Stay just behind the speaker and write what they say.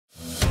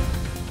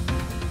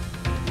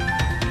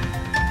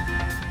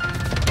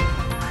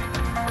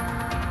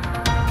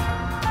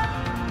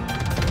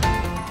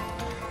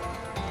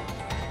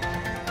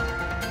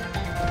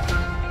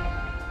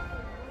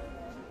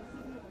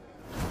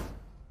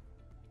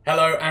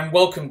and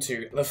welcome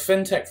to the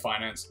FinTech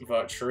Finance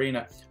Virtual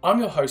Arena. I'm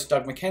your host,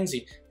 Doug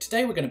Mackenzie.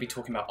 Today we're going to be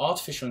talking about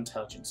artificial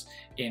intelligence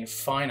in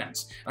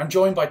finance. I'm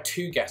joined by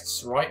two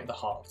guests right at the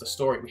heart of the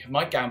story. We have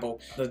Mike Gamble,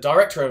 the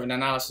Director of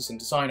Analysis and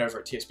Design over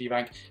at TSB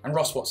Bank, and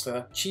Ross Watts,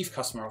 the Chief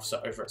Customer Officer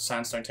over at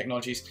Sandstone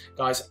Technologies.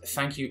 Guys,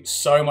 thank you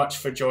so much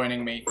for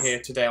joining me here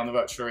today on the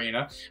Virtual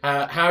Arena.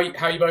 How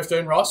are you both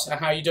doing, Ross?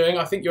 How are you doing?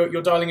 I think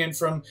you're dialing in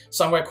from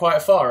somewhere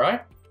quite far,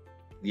 right?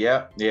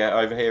 Yeah,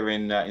 over here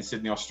in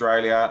Sydney,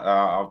 Australia.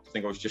 I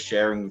think I was just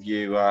sharing with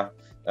you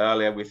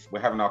earlier. We're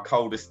having our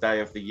coldest day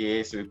of the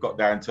year, so we've got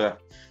down to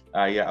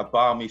a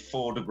balmy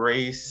 4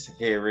 degrees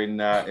here in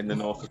the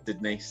north of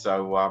Sydney.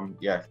 So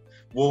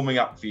warming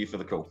up for you for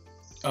the call.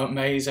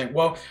 Amazing.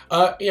 Well,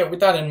 with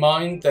that in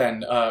mind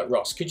then,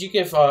 Ross, could you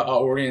give our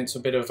audience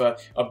a bit of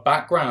a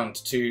background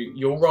to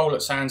your role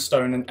at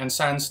Sandstone and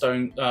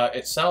Sandstone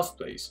itself,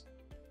 please?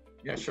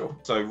 Yeah, sure.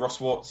 So Ross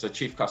Watts, the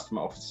Chief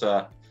Customer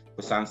Officer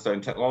for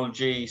Sandstone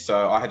Technology.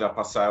 So I head up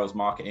our sales,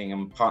 marketing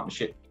and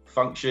partnership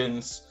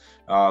functions,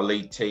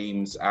 lead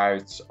teams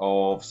out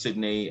of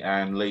Sydney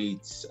and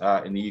Leeds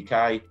in the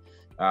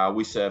UK.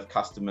 We serve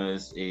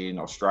customers in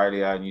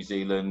Australia, New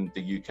Zealand,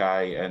 the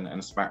UK and a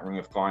smattering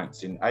of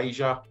clients in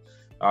Asia.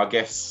 I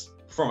guess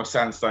from a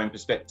Sandstone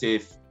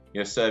perspective,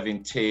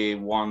 serving tier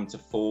 1 to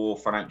 4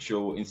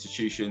 financial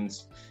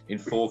institutions in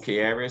 4 key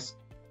areas.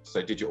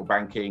 So digital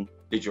banking,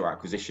 digital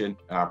acquisition,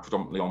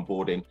 predominantly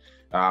onboarding,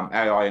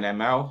 AI and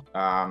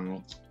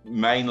ML,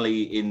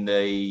 mainly in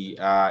the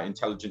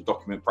intelligent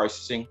document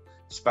processing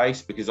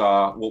space, because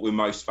what we're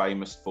most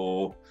famous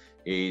for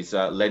is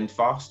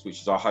LendFast,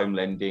 which is our home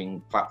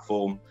lending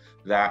platform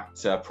that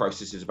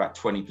processes about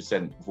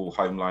 20% of all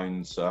home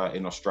loans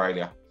in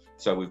Australia.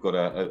 So we've got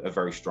a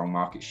very strong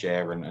market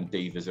share, and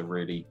Diva's a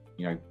really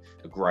a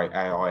great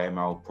AI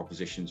ML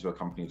proposition to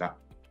accompany that.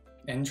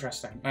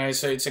 Interesting.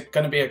 So it's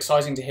going to be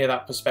exciting to hear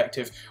that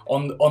perspective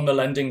on the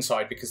lending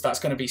side, because that's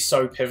going to be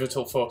so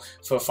pivotal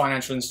for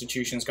financial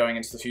institutions going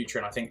into the future,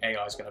 and I think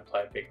AI is going to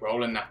play a big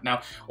role in that.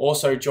 Now,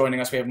 also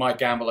joining us, we have Mike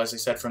Gamble, as I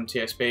said, from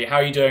TSB. How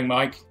are you doing,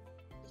 Mike?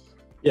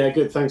 Yeah,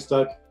 good. Thanks,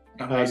 Doug.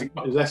 Amazing.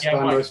 Less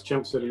glamorous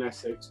Chelmsford in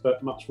Essex,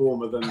 but much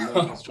warmer than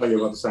Australia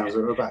by the sounds of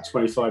it. We're about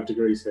 25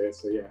 degrees here,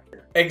 so yeah.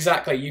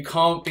 Exactly. You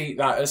can't beat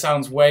that. It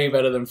sounds way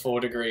better than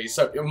 4 degrees.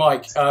 So,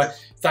 Mike,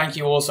 thank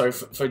you also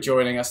for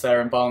joining us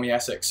there in balmy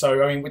Essex.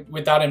 So, I mean,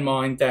 with that in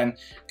mind, then,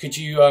 could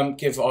you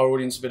give our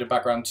audience a bit of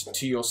background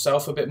to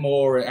yourself a bit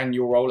more and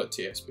your role at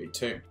TSB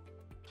too?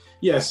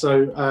 Yeah,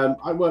 so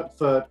I work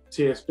for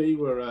TSB.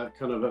 We're a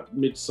kind of a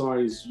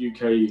mid-sized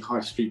UK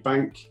high street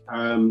bank.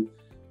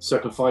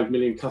 Circa 5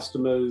 million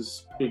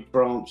customers, big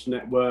branch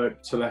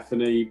network,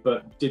 telephony,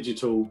 but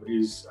digital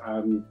is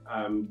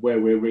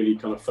where we're really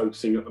kind of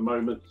focusing at the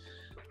moment.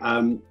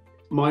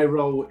 My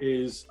role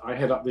is I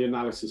head up the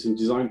analysis and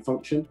design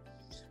function.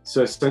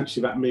 So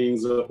essentially that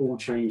means that all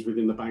change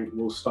within the bank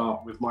will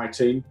start with my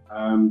team.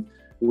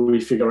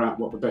 We figure out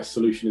what the best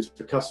solution is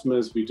for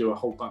customers. We do a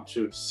whole bunch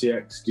of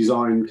CX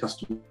design,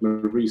 customer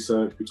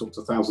research. We talk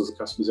to thousands of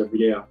customers every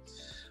year.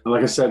 And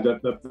like I said,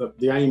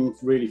 the aim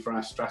really for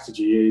our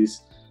strategy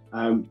is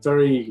a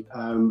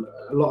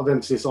lot of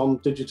emphasis on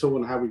digital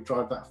and how we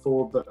drive that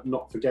forward, but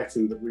not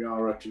forgetting that we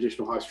are a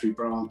traditional high street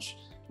branch,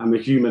 and the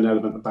human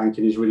element of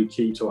banking is really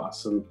key to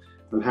us, and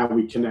how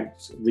we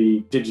connect the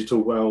digital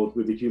world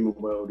with the human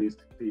world is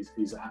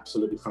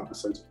absolutely front and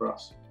center for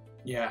us.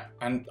 Yeah,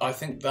 and I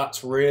think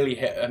that's really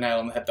hit a nail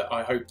on the head that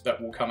I hope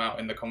that will come out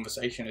in the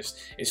conversation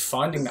is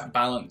finding that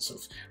balance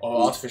of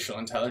artificial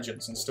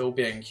intelligence and still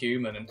being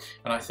human, and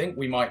I think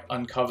we might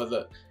uncover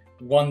that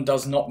one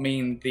does not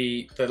mean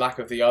the lack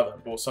of the other,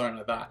 or something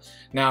like that.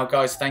 Now,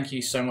 guys, thank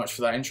you so much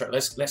for that intro.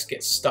 Let's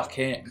get stuck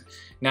in.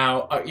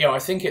 Now, I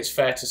think it's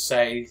fair to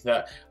say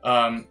that,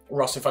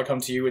 Ross, if I come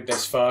to you with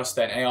this first,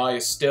 then AI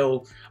is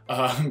still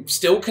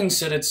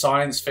considered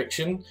science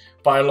fiction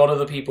by a lot of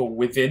the people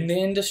within the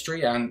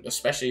industry, and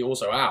especially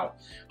also out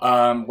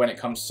when it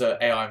comes to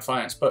AI and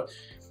finance. But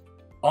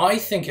I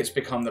think it's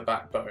become the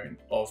backbone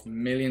of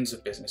millions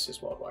of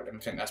businesses worldwide. I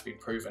think that's been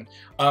proven.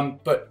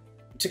 But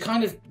to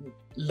kind of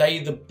lay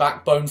the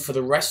backbone for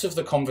the rest of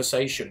the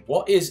conversation,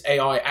 what is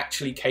AI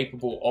actually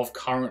capable of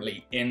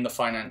currently in the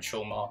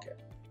financial market?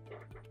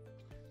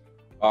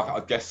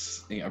 I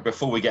guess,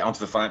 before we get onto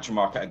the financial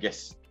market, I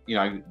guess,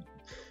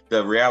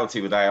 the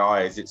reality with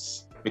AI is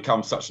it's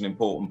become such an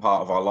important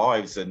part of our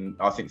lives. And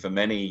I think for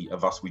many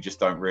of us, we just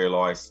don't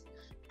realize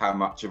how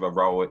much of a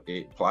role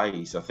it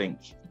plays. I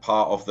think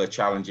part of the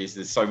challenge is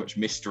there's so much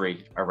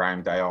mystery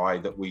around AI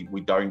that we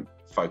don't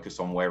focus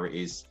on where it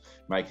is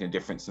making a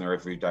difference in our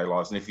everyday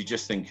lives. And if you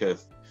just think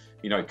of,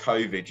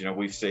 COVID,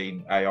 we've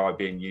seen AI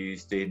being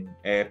used in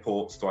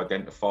airports to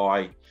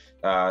identify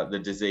the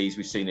disease.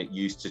 We've seen it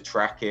used to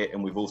track it,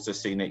 and we've also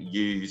seen it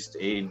used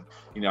in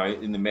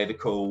the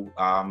medical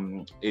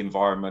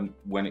environment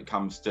when it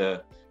comes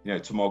to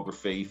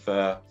tomography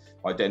for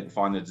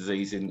identifying the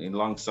disease in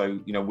lungs. So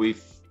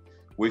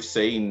we've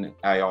seen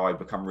AI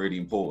become really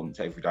important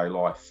to everyday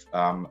life.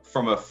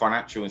 From a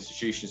financial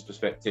institution's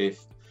perspective,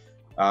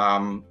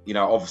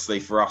 obviously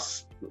for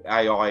us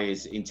AI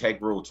is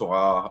integral to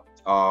our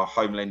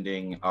home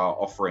lending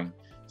offering.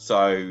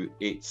 So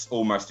it's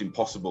almost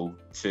impossible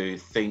to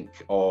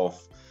think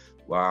of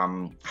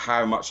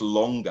how much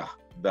longer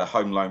the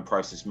home loan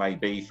process may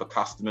be for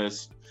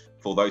customers,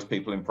 for those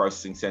people in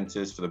processing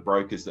centres, for the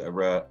brokers that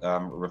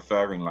are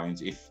referring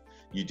loans, if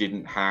you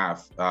didn't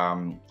have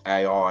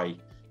AI,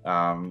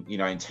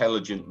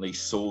 intelligently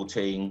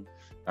sorting,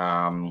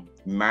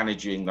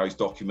 managing those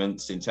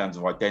documents in terms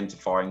of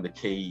identifying the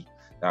key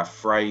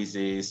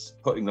phrases,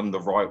 putting them the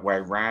right way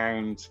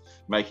round,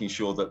 making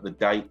sure that the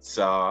dates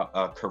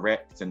are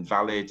correct and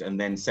valid, and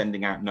then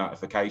sending out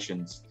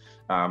notifications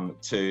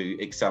to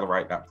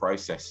accelerate that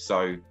process.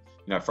 So,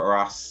 for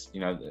us,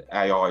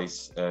 AI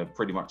is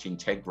pretty much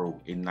integral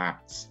in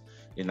that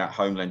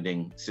home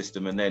lending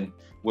system. And then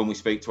when we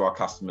speak to our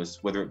customers,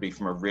 whether it be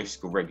from a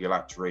risk or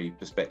regulatory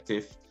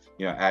perspective,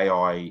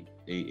 AI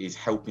is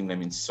helping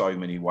them in so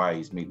many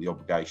ways meet the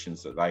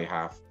obligations that they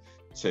have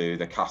to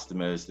the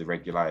customers, the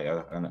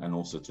regulator, and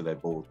also to their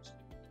boards.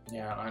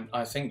 Yeah,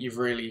 I think you've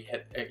really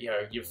hit,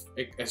 you've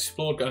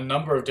explored a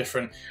number of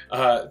different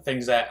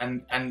things there,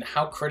 and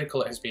how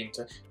critical it has been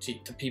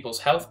to people's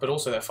health, but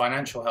also their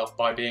financial health,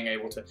 by being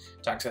able to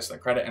access their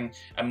credit.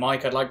 And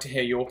Mike, I'd like to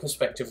hear your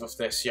perspective of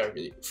this,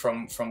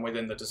 from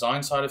within the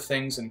design side of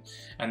things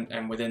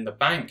and within the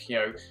bank.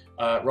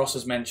 Ross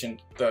has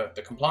mentioned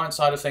the compliance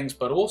side of things,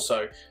 but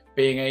also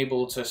being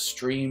able to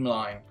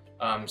streamline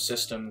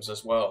systems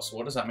as well. So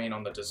what does that mean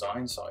on the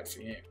design side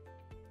for you?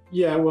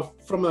 Yeah, well,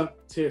 from a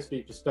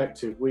TSB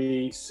perspective,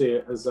 we see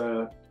it as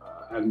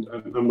and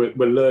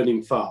we're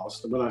learning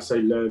fast. And when I say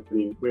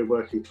learning, we're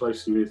working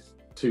closely with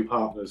two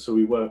partners. So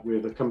we work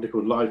with a company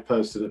called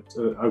LivePerson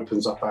that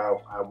opens up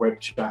our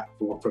web chat,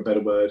 for a better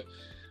word,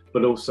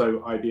 but also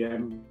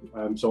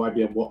IBM. So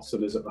IBM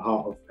Watson is at the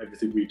heart of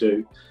everything we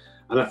do.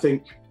 And I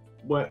think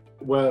we're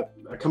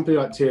a company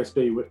like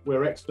TSB,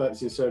 we're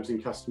experts in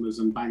servicing customers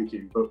and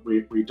banking, but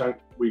we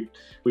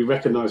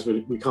recognise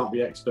we can't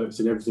be experts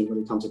in everything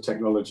when it comes to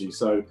technology.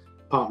 So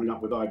partnering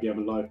up with IBM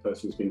and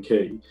LivePerson has been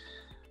key.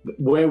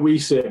 Where we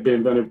see it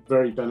being very,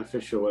 very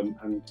beneficial,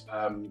 and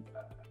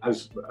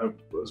as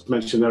was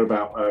mentioned there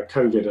about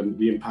COVID and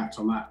the impact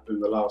on that in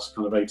the last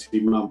kind of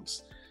 18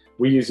 months,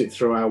 we use it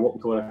through what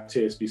we call our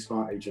TSB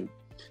Smart Agent.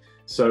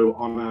 So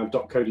on our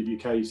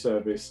 .co.uk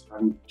service,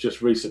 and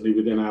just recently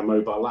within our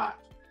mobile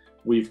app,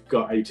 we've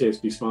got a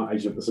TSB Smart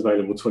Agent that's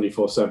available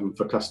 24/7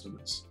 for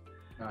customers.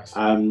 Nice.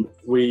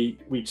 We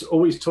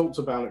always talked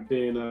about it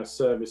being a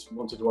service we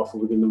wanted to offer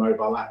within the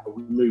mobile app, but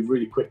we moved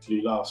really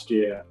quickly last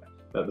year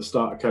at the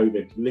start of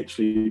COVID.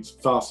 Literally, it's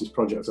the fastest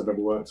project I've ever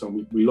worked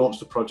on. We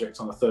launched a project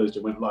on a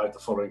Thursday, went live the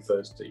following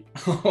Thursday.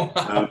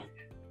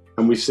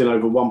 And we've seen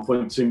over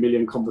 1.2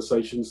 million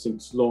conversations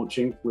since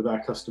launching with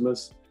our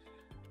customers.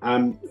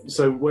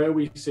 So where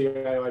we see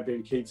AI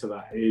being key to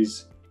that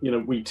is,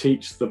 we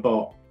teach the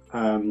bot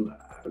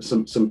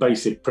some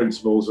basic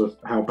principles of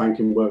how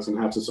banking works and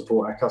how to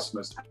support our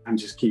customers, and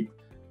just keep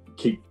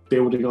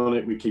building on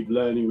it. We keep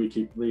learning, we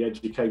keep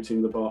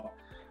re-educating the bot,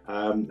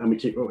 and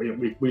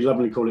we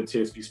lovingly call it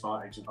TSB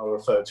Smart Agent. I'll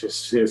refer to it as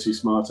TSB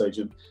Smart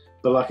Agent,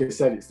 but like I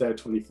said, it's there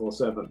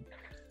 24/7.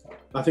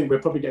 I think we'll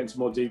probably get into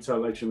more detail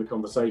later in the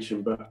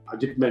conversation, but I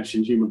did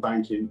mention human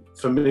banking.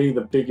 For me,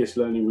 the biggest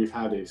learning we've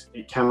had is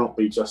it cannot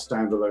be just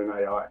standalone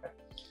AI.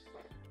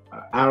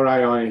 Our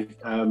AI,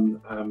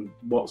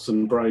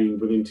 Watson Brain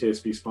within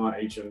TSB Smart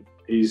Agent,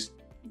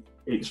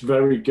 it's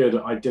very good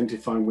at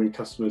identifying when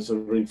customers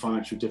are in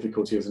financial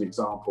difficulty, as an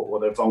example, or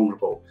they're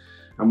vulnerable.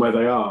 And where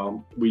they are,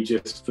 we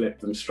just flip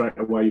them straight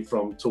away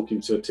from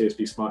talking to a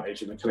TSB Smart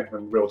Agent and connect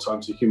them real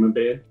time to a human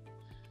being.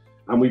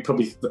 And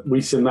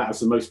we see that as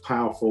the most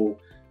powerful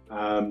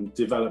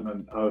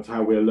development of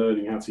how we're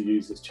learning how to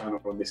use this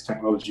channel and this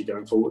technology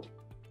going forward.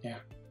 Yeah,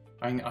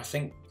 I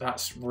think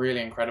that's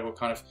really incredible,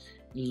 kind of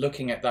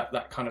looking at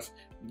that kind of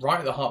right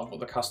at the heart of what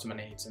the customer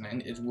needs.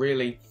 And it's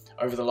really,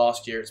 over the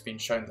last year, it's been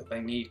shown that they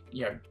need,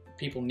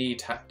 people need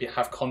to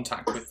have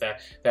contact with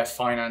their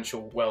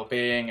financial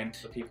well-being and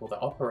the people that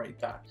operate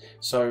that.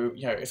 So,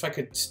 if I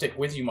could stick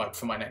with you, Mike,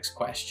 for my next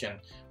question,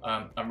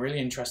 I'm really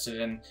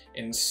interested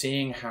in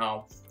seeing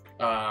how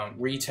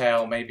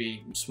retail,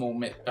 maybe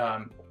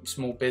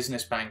small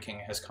business banking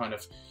has kind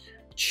of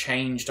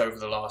changed over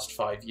the last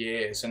 5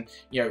 years, and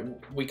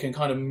we can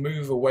kind of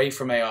move away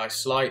from AI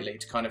slightly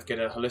to kind of get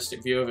a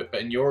holistic view of it.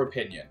 But in your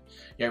opinion,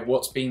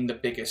 what's been the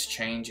biggest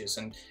changes,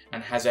 and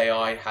has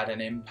AI had an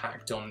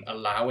impact on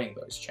allowing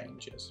those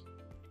changes?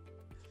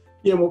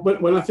 Yeah, well,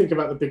 when I think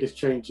about the biggest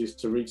changes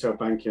to retail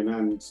banking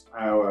and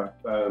our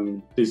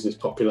business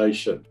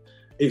population,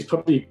 it's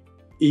probably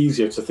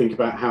easier to think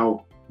about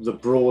how the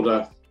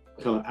broader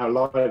kind of our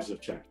lives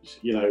have changed.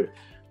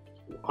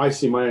 I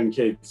see my own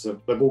kids,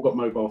 they've all got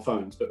mobile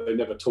phones, but they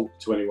never talk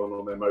to anyone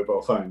on their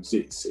mobile phones.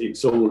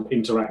 It's all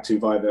interacting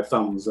via their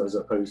thumbs as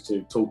opposed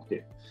to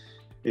talking.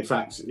 In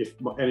fact, if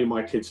any of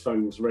my kids'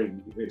 phones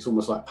ring, it's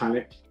almost like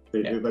panic.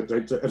 They're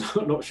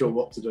not sure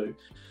what to do.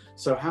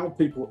 So how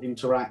people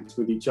interact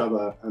with each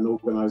other and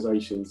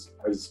organisations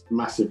has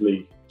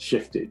massively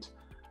shifted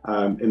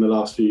in the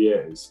last few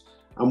years.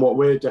 And what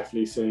we're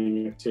definitely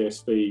seeing at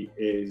TSB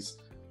is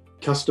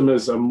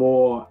customers are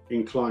more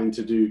inclined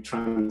to do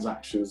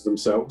transactions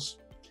themselves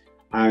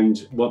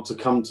and want to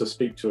come to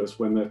speak to us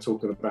when they're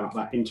talking about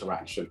that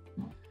interaction.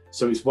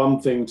 So it's one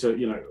thing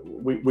to,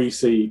 we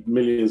see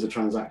millions of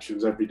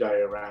transactions every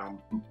day around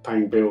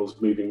paying bills,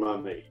 moving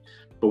money.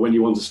 But when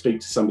you want to speak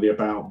to somebody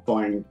about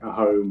buying a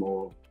home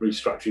or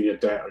restructuring your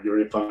debt, or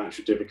you're in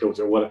financial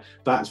difficulty or whatever,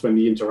 that's when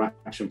the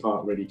interaction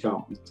part really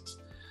comes.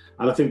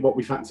 And I think what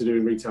we've had to do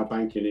in retail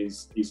banking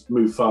is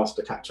move fast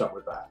to catch up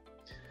with that.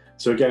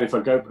 So again, if I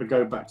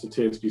go back to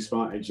TSB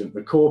Smart Agent,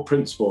 the core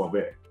principle of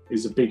it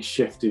is a big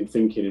shift in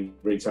thinking in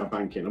retail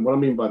banking. And what I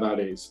mean by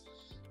that is,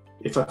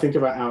 if I think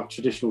about our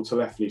traditional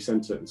telephony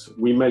centres,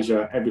 we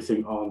measure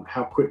everything on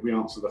how quick we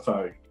answer the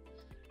phone,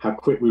 how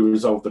quick we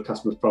resolve the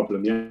customer's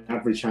problem, the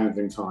average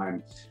handling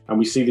time, and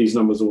we see these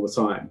numbers all the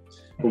time.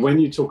 But when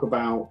you talk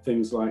about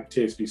things like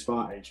TSB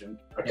Smart Agent,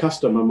 a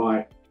customer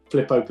might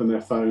flip open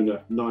their phone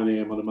at 9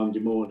 AM on a Monday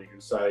morning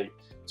and say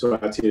to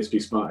our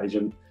TSB Smart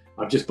Agent,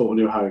 "I've just bought a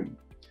new home."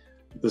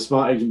 The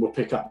Smart Agent will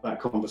pick up that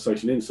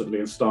conversation instantly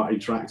and start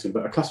interacting,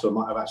 but a customer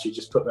might have actually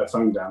just put their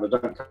phone down and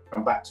don't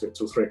come back to it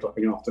till 3 o'clock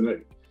in the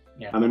afternoon.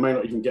 Yeah. And they may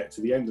not even get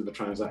to the end of the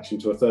transaction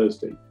to a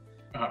Thursday.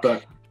 Okay.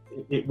 But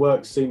it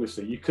works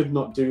seamlessly. You could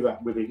not do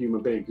that with a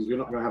human being, because you're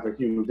not going to have a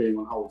human being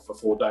on hold for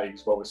 4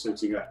 days while we're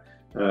sorting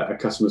a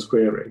customer's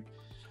query.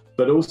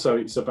 But also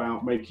it's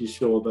about making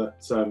sure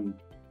that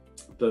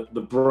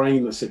the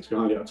brain that sits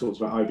behind it, I talked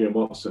about IBM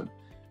Watson,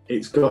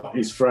 it's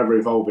forever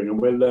evolving,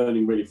 and we're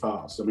learning really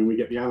fast. I mean, we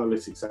get the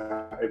analytics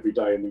out every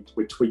day, and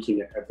we're tweaking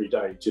it every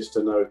day just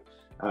to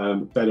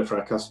know better for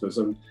our customers.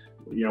 And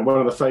one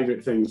of the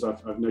favourite things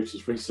I've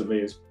noticed recently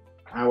is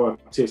our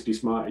TSB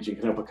Smart Agent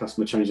can help a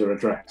customer change their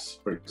address,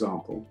 for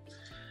example.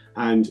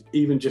 And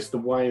even just the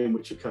way in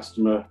which a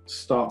customer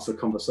starts a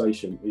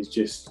conversation is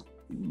just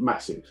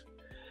massive.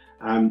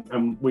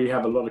 And we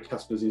have a lot of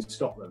customers in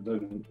Scotland,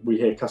 and we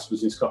hear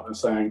customers in Scotland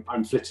saying,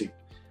 "I'm flitting.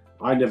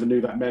 I never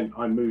knew that meant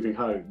I'm moving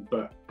home,"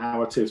 but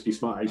our TSB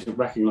Smart Agent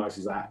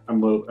recognises that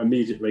and will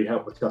immediately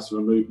help the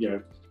customer move,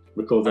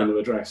 record their new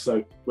address.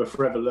 So we're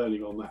forever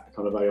learning on that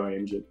kind of AI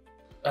engine.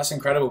 That's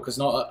incredible, because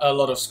not a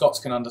lot of Scots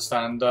can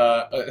understand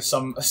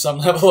some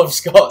level of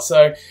Scots.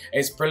 So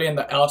it's brilliant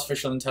that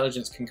artificial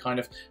intelligence can kind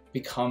of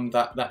become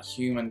that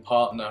human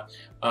partner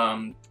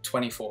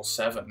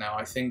 24/7 now.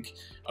 I think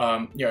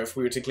if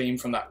we were to glean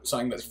from that,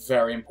 something that's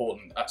very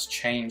important that's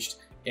changed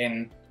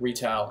in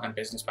retail and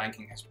business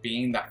banking has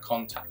been that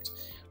contact.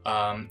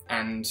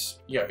 And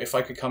if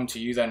I could come to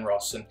you then,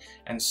 Ross,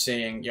 and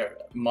seeing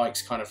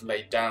Mike's kind of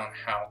laid down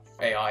how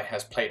AI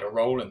has played a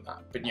role in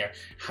that, but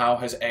how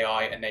has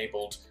AI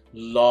enabled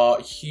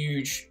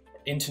huge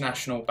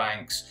international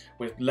banks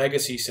with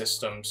legacy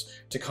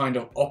systems to kind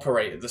of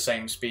operate at the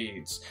same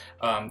speeds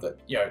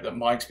that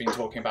Mike's been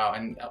talking about,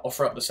 and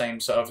offer up the same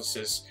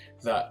services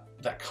that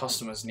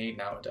customers need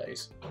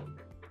nowadays?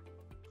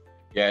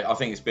 Yeah, I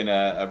think it's been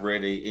a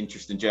really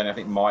interesting journey. I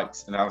think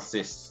Mike's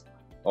analysis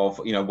of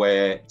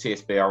where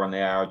TSB are on the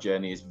AI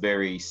journey is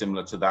very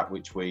similar to that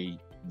which we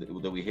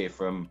hear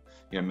from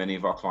many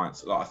of our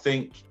clients. I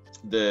think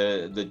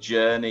the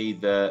journey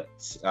that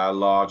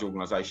large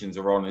organisations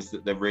are on is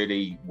that they're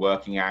really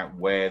working out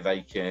where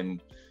they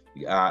can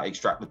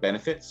extract the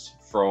benefits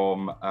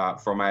from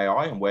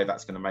AI and where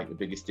that's going to make the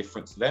biggest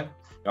difference to them.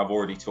 I've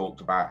already talked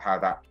about how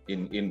that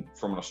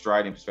from an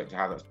Australian perspective,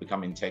 how that's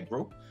become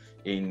integral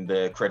in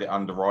the credit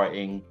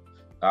underwriting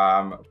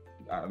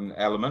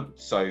element.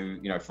 So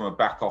from a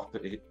back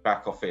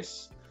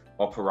office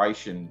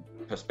operation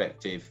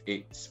perspective,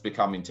 it's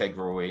become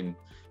integral in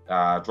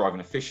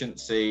driving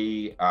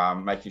efficiency,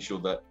 making sure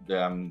that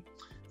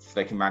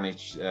they can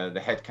manage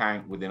the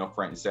headcount within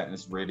operating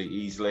centres really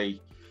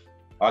easily.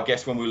 I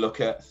guess when we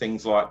look at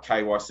things like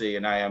KYC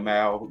and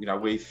AML,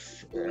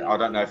 I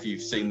don't know if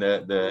you've seen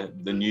the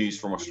news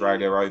from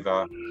Australia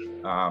over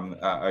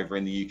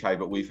in the UK,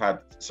 but we've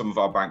had some of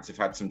our banks have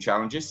had some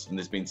challenges, and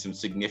there's been some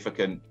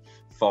significant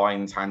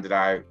fines handed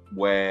out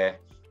where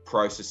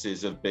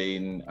processes have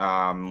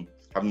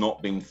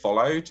not been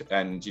followed,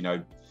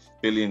 and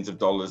billions of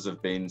dollars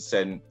have been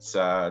sent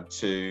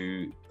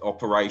to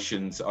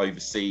operations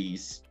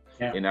overseas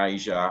in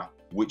Asia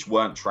which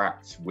weren't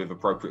tracked with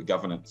appropriate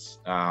governance.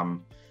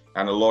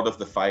 And a lot of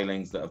the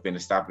failings that have been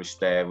established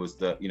there was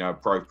that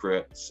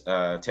appropriate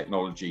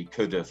technology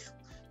could have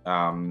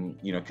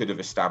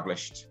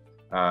established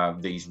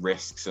these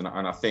risks. And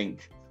I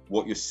think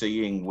what you're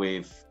seeing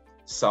with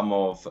some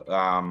of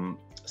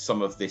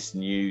this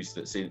news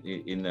that's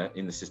in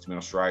the system in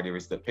Australia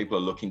is that people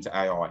are looking to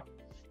AI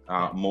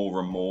more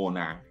and more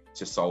now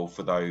to solve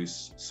for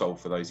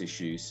those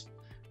issues.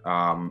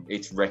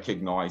 It's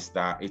recognised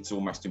that it's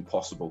almost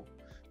impossible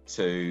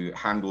to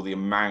handle the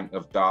amount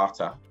of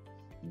data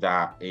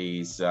that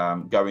is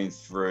going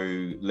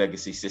through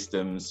legacy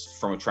systems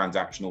from a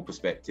transactional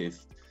perspective,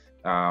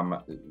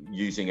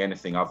 using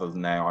anything other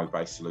than an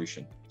AI-based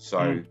solution.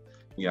 So,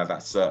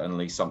 that's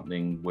certainly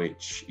something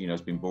which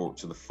has been brought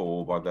to the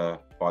fore by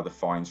the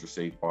fines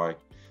received by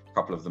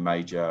couple of the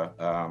major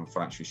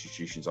financial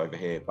institutions over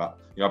here. But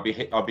you know,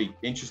 I'd be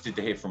interested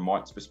to hear from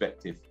Mike's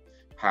perspective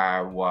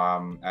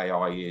how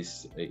AI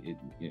is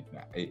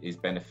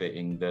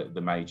benefiting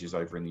the majors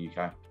over in the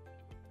UK.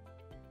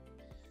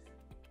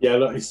 Yeah,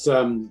 look, it's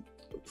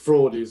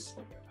fraud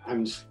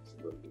and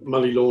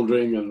money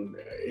laundering, and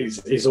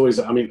is always.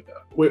 I mean,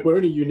 we're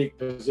in a unique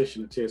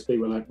position at TSB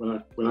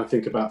when I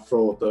think about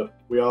fraud, that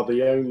we are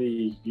the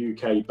only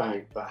UK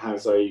bank that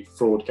has a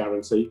fraud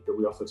guarantee that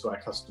we offer to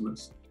our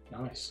customers.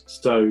 Nice.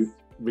 So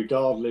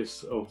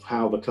regardless of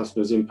how the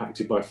customer is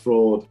impacted by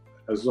fraud,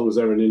 as long as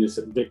they're an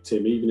innocent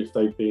victim, even if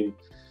they've been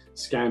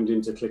scammed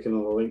into clicking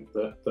on a link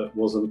that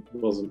wasn't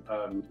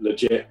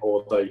legit,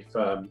 or they've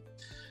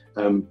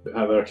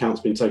their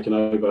account's been taken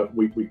over,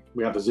 we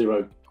have a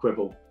zero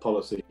quibble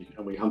policy,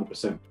 and we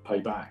 100% pay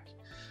back.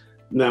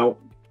 Now,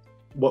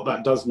 what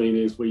that does mean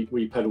is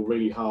we pedal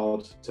really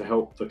hard to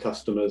help the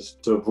customers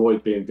to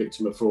avoid being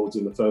victim of frauds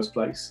in the first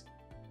place.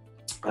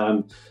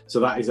 So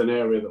that is an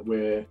area that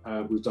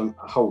we've done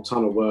a whole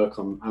ton of work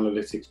on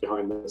analytics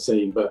behind the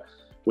scene, but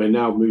we're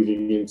now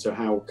moving into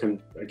how can,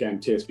 again,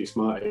 TSB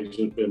Smart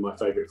Agent being my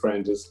favourite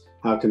friend, is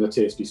how can the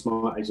TSB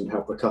Smart Agent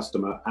help the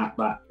customer at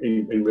that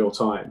in real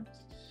time.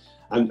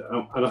 And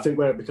I think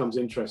where it becomes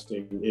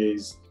interesting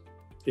is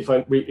if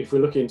we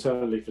look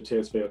internally for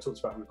TSB, I talked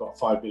about we've got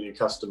 5 million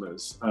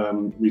customers.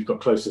 We've got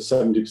close to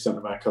 70%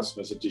 of our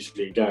customers are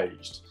digitally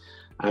engaged,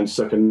 and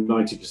circa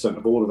 90%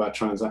 of all of our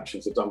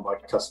transactions are done by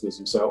customers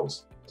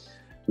themselves.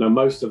 Now,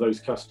 most of those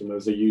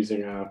customers are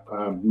using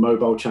our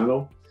mobile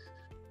channel.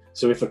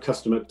 So if a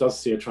customer does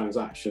see a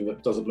transaction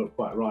that doesn't look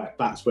quite right,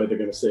 that's where they're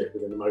going to see it,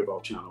 within the mobile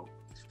channel.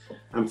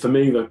 And for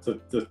me,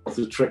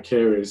 the trick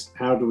here is,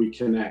 how do we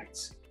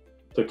connect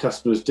the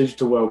customer's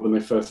digital world when they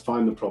first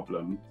find the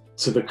problem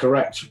to the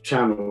correct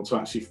channel to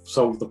actually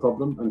solve the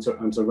problem,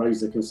 and to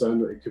raise the concern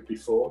that it could be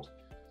fraud.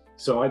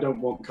 So I don't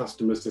want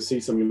customers to see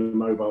something in the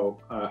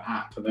mobile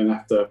app and then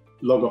have to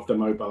log off their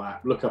mobile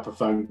app, look up a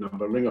phone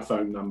number, ring a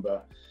phone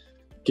number,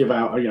 give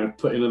out,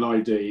 put in an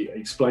ID,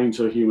 explain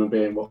to a human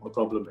being what the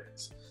problem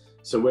is.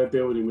 So we're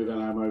building within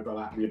our mobile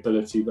app the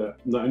ability that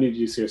not only do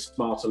you see a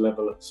smarter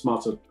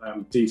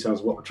details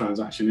of what the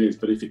transaction is,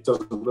 but if it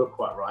doesn't look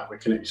quite right, we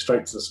connect you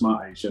straight to the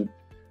Smart Agent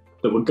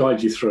that will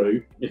guide you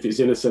through. If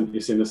it's innocent,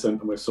 it's innocent,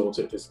 and we'll sort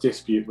it. If it's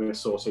dispute, we'll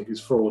sort it. If it's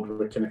fraud,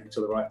 we're connecting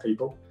to the right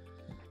people.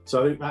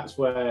 So I think that's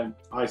where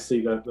I see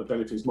the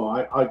benefits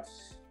more.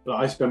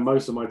 I spend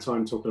most of my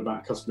time talking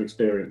about customer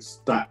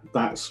experience.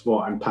 That's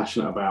what I'm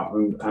passionate about,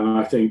 and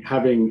I think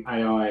having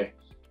AI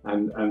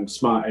and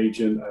Smart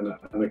Agent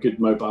and a good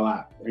mobile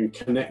app and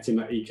connecting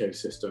that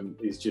ecosystem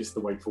is just the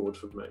way forward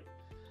for me.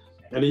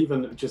 And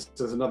even just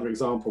as another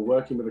example,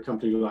 working with a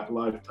company like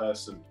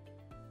LivePerson,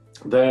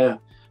 they're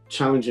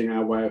challenging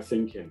our way of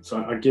thinking.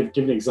 So I give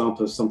an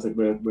example of something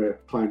we're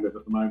playing with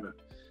at the moment,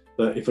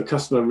 that if a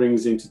customer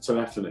rings into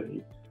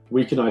telephony,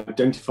 we can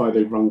identify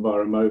they've rung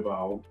via a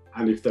mobile,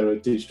 and if they're a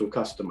digital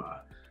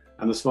customer.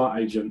 And the Smart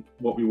Agent,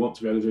 what we want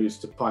to be able to do is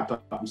to pipe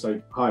up and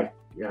say, hi,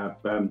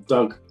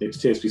 Doug, it's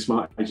TSB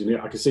Smart Agent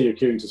here. I can see you're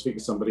queuing to speak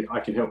to somebody, I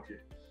can help you.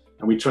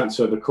 And we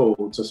transfer the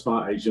call to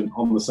Smart Agent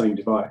on the same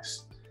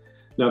device.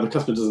 Now, the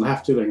customer doesn't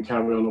have to then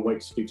carry on and wait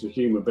to speak to a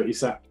human, but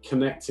it's that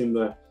connecting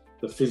the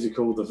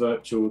physical, the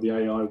virtual, the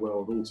AI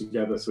world all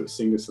together, so it's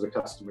seamless to the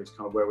customer. It's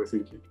kind of where we're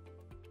thinking.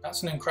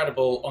 That's an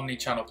incredible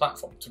omni-channel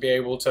platform, to be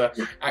able to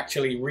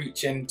actually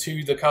reach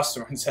into the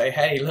customer and say,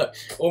 hey, look,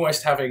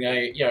 almost having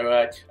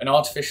an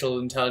artificial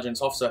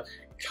intelligence officer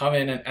come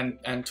in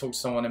and talk to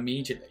someone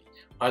immediately.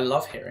 I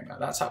love hearing that.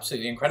 That's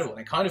absolutely incredible.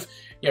 And it kind of,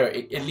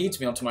 it leads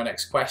me on to my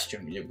next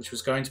question, which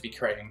was going to be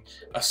creating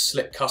a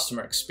slick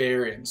customer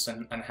experience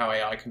and how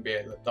AI can be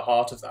at the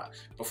heart of that,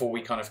 before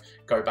we kind of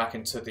go back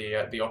into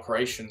the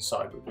operations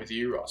side with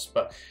you, Ross.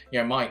 But,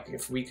 Mike,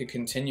 if we could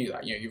continue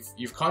that,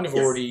 you've kind of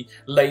already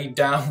laid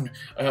down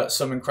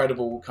some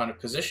incredible kind of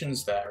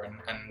positions there.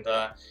 And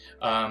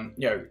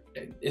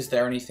is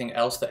there anything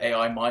else that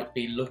AI might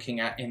be looking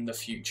at in the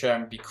future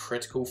and be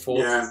critical for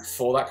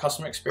that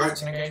customer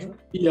experience and engagement?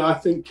 Yeah, I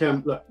think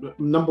look,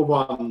 number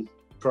one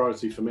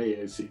priority for me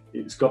is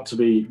it's got to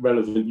be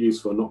relevant,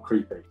 useful, not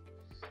creepy.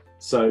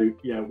 So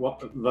what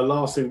the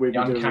last thing we'd be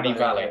doing, uncanny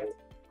valley.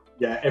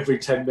 Every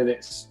 10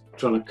 minutes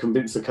trying to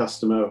convince the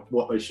customer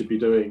what they should be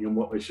doing and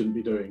what they shouldn't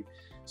be doing.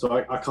 So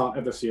I can't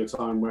ever see a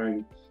time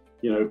when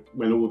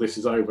when all this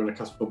is over and a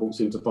customer walks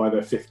in to buy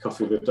their 5th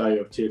coffee of the day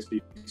of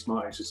TSB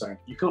Smart Agent saying,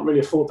 you can't really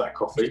afford that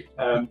coffee.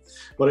 Why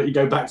don't you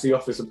go back to the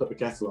office and put the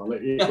kettle on?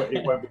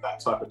 It won't be that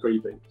type of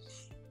creepy.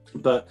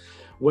 But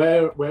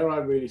where I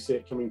really see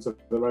it coming to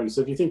their own,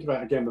 so if you think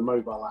about, again, the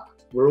mobile app,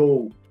 we're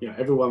all,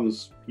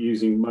 everyone's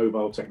using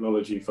mobile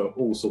technology for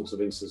all sorts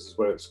of instances,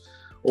 where it's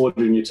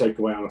ordering your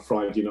takeaway on a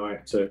Friday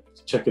night, to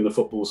checking the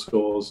football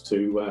scores,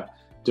 to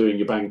doing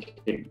your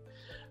banking.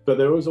 But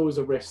there is always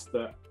a risk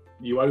that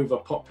you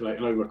overpopulate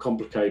and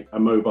overcomplicate a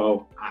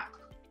mobile app.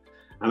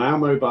 And our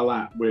mobile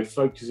app, we're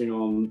focusing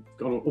on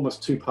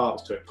almost 2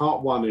 parts to it.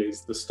 Part one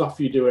is the stuff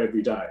you do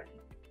every day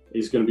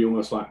is going to be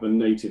almost like the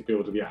native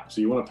build of the app.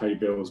 So you want to pay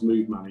bills,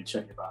 move money,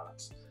 check your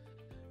balance.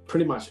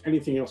 pretty much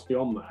anything else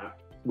beyond that,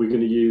 we're going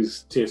to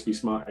use TSB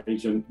Smart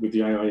Agent with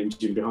the AI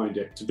engine behind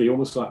it to be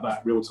almost like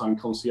that real-time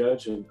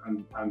concierge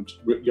and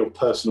your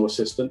personal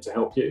assistant to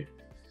help you.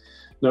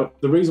 Now,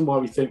 the reason why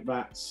we think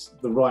that's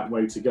the right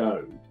way to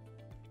go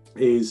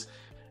is,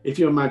 if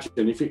you imagine,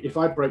 if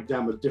I break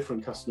down the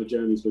different customer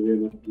journeys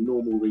within a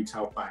normal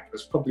retail bank,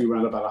 there's probably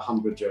around about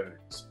 100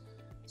 journeys.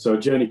 So a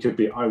journey could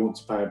be, I want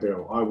to pay a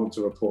bill, I want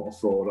to report a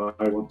fraud,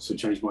 I want to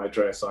change my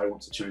address, I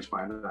want to change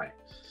my name.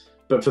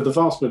 But for the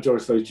vast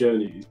majority of those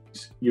journeys,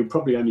 you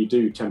probably only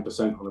do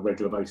 10% on a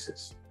regular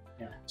basis.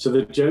 Yeah. So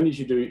the journeys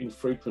you do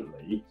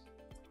infrequently,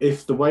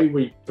 if the way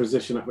we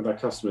position that with our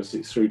customers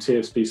is through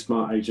TSB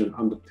Smart Agent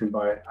underpinned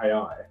by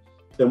AI,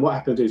 then what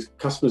happens is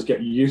customers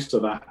get used to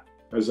that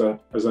as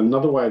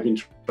another way of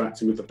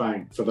interacting with the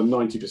bank for the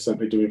 90%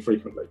 they do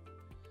infrequently.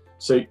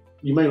 So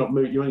you may not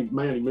move,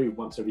 may only move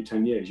once every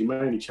 10 years. You may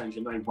only change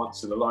your name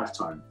once in a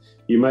lifetime.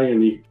 You may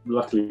only,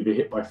 luckily, be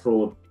hit by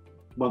fraud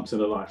once in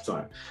a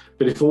lifetime.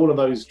 But if all of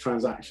those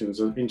transactions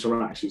and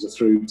interactions are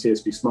through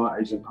TSB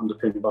Smart Agent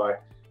underpinned by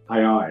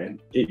AI,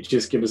 it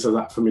just gives us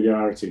that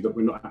familiarity that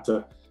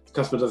the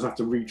customer doesn't have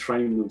to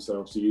retrain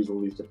themselves to use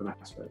all these different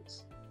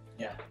aspects.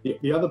 Yeah.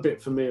 The other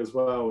bit for me as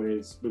well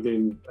is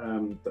within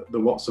the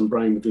Watson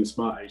brain within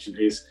Smart Agent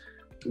is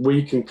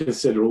we can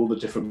consider all the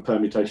different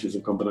permutations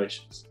and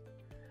combinations.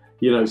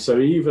 So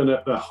even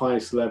at the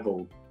highest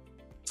level,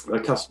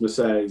 a customer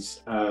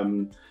says,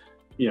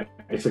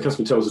 if the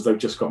customer tells us they've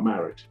just got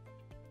married.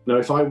 Now,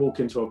 if I walk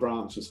into a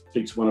branch and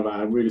speak to one of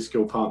our really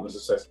skilled partners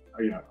and says,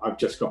 I've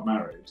just got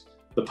married,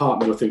 the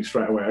partner will think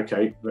straight away,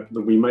 okay, that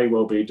we may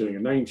well be doing a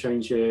name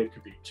change here, it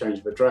could be change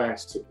of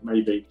address, it may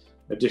be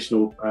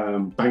additional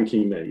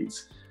banking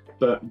needs,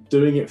 but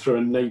doing it through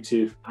a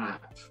native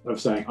app of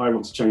saying, I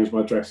want to change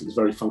my address, is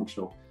very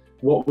functional.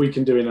 What we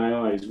can do in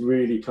AI is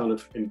really kind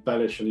of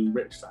embellish and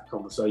enrich that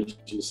conversation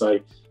to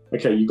say,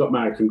 okay, you got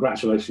married,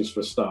 congratulations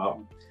for a start.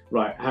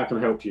 Right, how can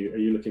I help you? Are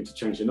you looking to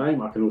change your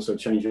name? I can also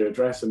change your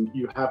address. And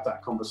you have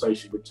that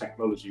conversation with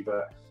technology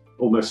that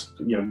almost,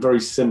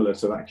 very similar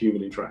to that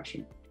human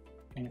interaction.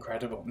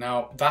 Incredible.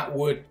 Now, that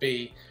would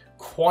be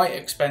quite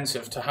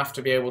expensive to have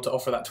to be able to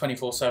offer that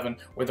 24/7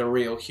 with a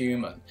real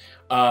human.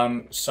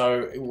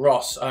 So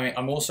Ross,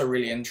 I'm also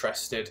really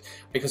interested,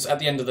 because at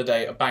the end of the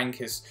day, a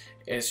bank is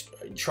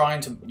trying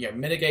to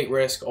mitigate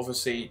risk,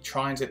 obviously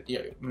trying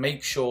to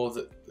make sure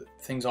that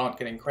things aren't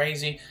getting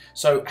crazy.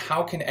 So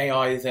how can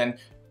AI then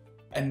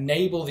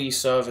enable these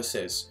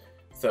services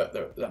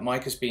that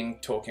Mike has been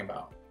talking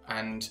about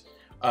and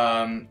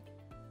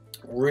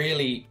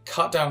really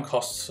cut down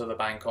costs for the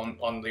bank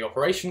on the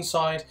operations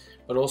side,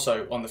 but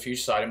also on the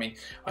future side?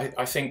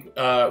 I think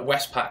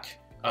Westpac,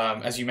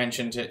 as you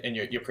mentioned in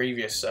your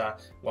previous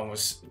one,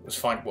 was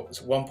fined, what was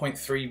it,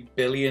 1.3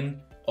 billion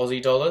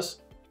Aussie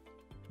dollars?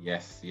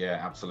 Yes,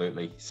 yeah,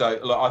 absolutely. So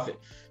look, I think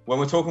when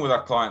we're talking with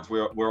our clients,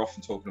 we're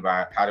often talking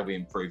about how do we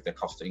improve their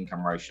cost to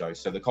income ratio.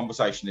 So the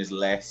conversation is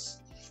less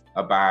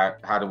about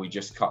how do we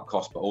just cut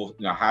costs, but also,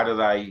 how do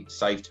they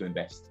save to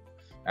invest?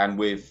 And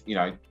with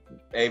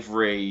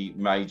every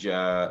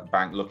major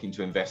bank looking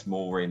to invest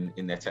more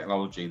in their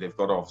technology, they've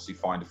got to obviously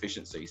find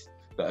efficiencies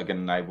that are going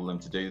to enable them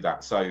to do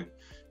that. So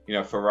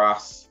for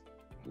us,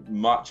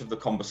 much of the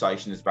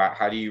conversation is about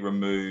how do you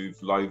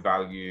remove low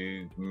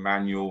value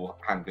manual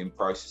handling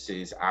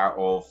processes out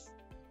of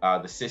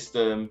the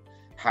system?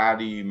 How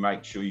do you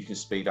make sure you can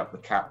speed up the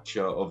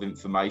capture of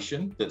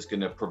information that's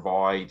going to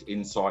provide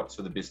insights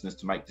for the business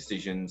to make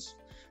decisions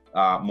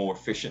more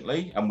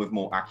efficiently and with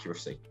more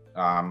accuracy?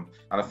 And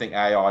I think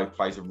AI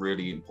plays a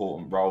really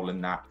important role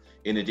in that,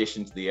 in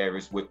addition to the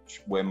areas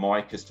where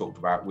Mike has talked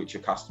about, which are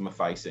customer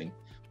facing,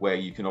 where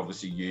you can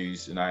obviously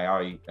use an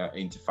AI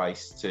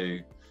interface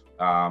to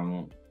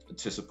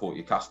support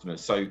your customers.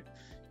 So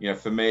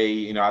for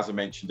me, as I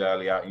mentioned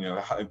earlier,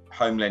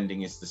 home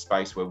lending is the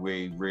space where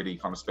we really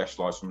kind of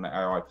specialize from the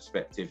AI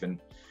perspective,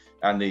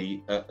 and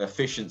the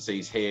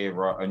efficiencies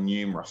here are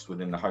numerous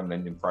within the home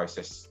lending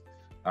process.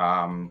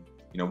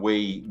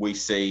 We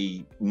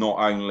see not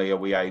only are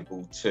we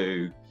able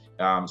to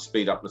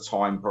speed up the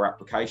time per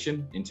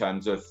application in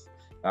terms of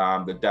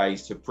the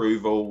days to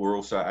approval, we're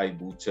also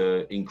able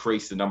to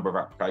increase the number of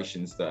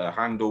applications that are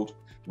handled,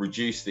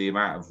 reduce the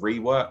amount of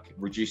rework,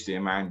 reduce the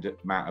amount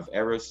of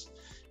errors.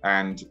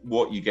 And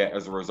what you get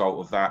as a result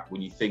of that,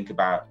 when you think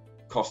about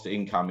cost to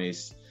income,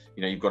 is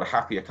you've got a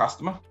happier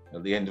customer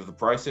at the end of the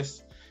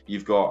process.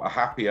 You've got a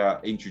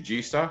happier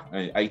introducer.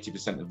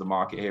 80% of the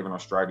market here in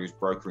Australia is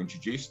broker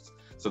introduced,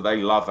 so they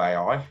love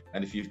AI.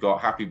 And if you've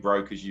got happy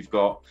brokers, you've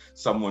got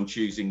someone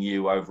choosing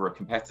you over a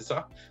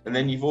competitor. And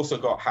then you've also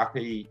got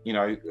happy,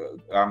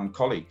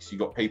 colleagues. You've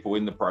got people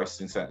in the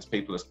processing centers,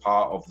 people as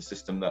part of the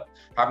system that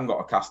haven't got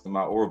a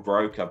customer or a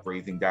broker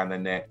breathing down their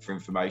neck for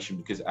information,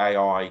 because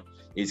AI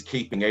is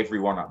keeping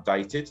everyone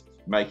updated,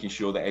 making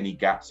sure that any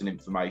gaps in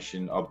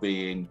information are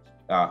being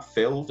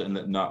filled and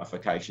that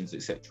notifications,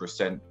 etc., are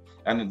sent.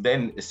 And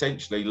then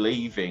essentially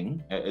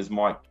leaving, as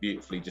Mike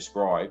beautifully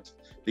described,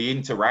 the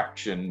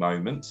interaction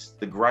moments,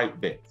 the great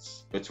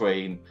bits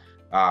between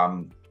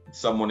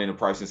someone in a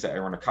process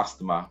area and a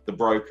customer, the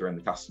broker and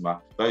the customer,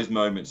 those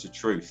moments of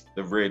truth,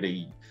 the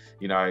really,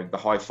 the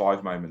high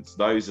five moments,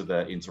 those are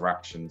the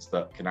interactions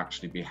that can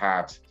actually be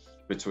had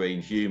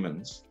between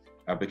humans,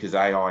 because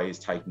AI is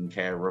taking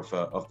care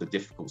of the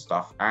difficult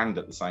stuff and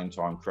at the same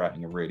time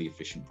creating a really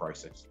efficient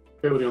process.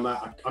 Building on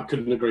that, I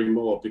couldn't agree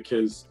more,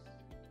 because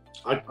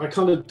I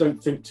kind of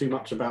don't think too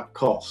much about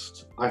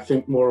cost. I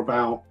think more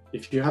about,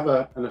 if you have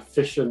an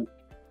efficient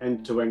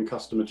end-to-end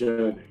customer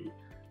journey,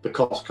 the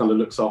cost kind of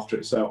looks after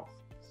itself.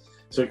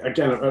 So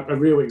again, a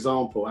real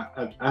example,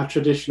 our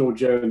traditional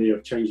journey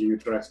of changing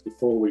address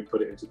before we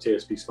put it into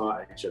TSB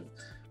Smart Agent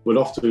would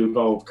often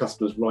involve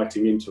customers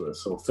writing into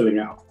us or filling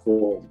out a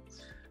form.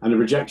 And the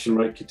rejection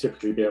rate could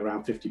typically be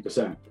around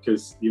 50%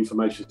 because the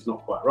information is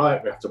not quite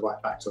right. We have to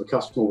write back to the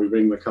customer, we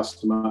ring the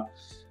customer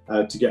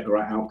to get the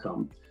right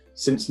outcome.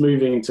 Since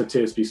moving to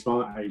TSB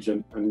Smart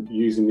Agent and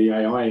using the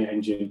AI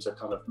engine to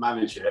kind of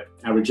manage it,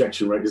 our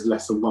rejection rate is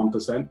less than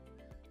 1%.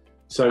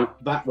 So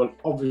that will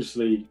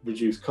obviously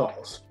reduce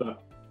costs,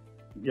 but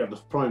the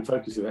prime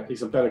focus of that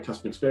is a better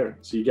customer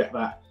experience. So you get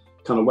that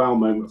kind of wow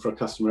moment for a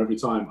customer every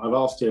time. I've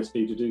asked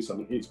TSB to do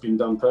something, it's been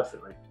done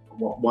perfectly.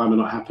 Why am I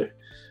not happy?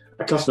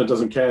 A customer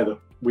doesn't care that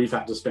we've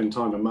had to spend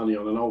time and money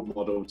on an old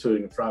model toing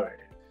and froing.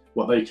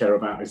 What they care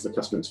about is the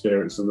customer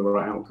experience and the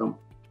right outcome.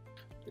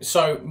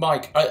 So,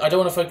 Mike, I don't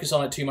want to focus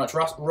on it too much.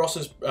 Ross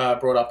has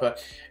brought up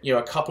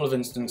a couple of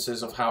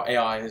instances of how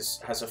AI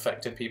has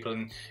affected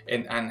people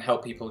and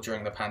helped people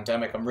during the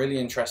pandemic. I'm really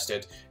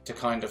interested to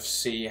kind of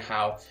see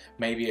how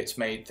maybe it's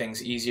made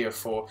things easier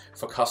for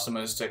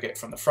customers to get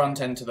from the front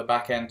end to the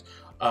back end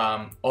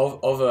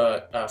of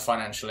a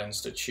financial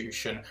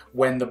institution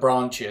when the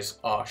branches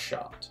are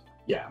shut.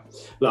 Yeah,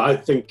 I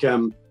think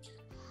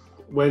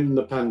when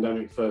the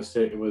pandemic first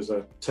hit, it was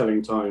a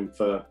telling time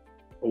for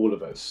all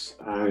of us,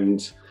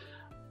 and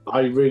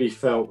I really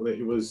felt that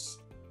it was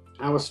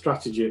our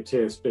strategy at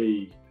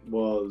TSB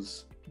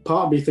was,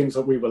 part of me thinks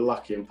that we were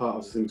lucky and part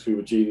of me thinks we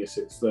were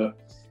geniuses, that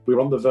we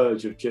were on the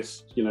verge of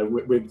just,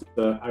 with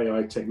the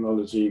AI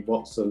technology,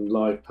 Watson,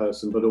 Live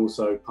Person, but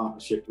also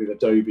partnership with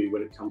Adobe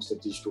when it comes to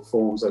digital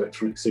forms,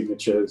 electronic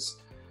signatures,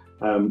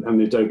 and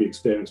the Adobe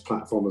Experience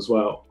platform as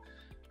well.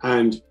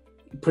 And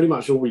pretty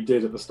much all we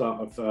did at the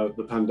start of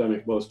the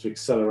pandemic was to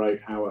accelerate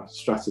our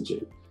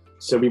strategy.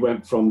 So we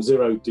went from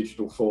 0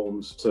 digital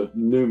forms to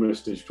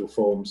numerous digital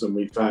forms, and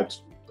we've had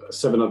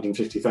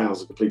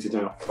 750,000 completed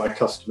out by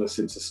customers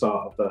since the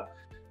start of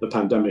the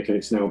pandemic, and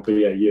it's now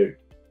BAU.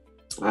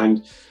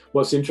 And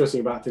what's interesting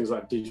about things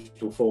like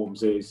digital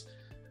forms is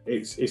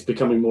it's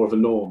becoming more of a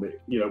norm.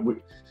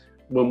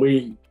 When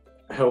we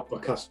help a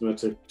customer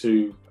to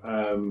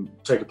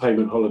take a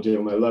payment holiday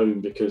on their loan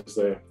because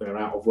they're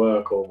out of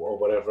work or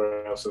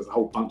whatever else, there's a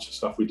whole bunch of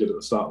stuff we did at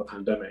the start of the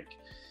pandemic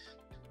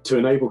to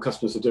enable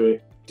customers to do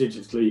it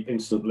digitally,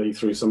 instantly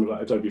through something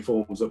like Adobe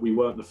Forms, that we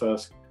weren't the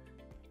first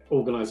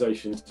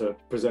organisations to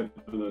present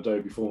an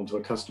Adobe form to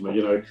a customer.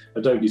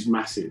 Adobe's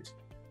massive,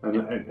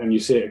 and you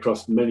see it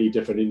across many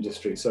different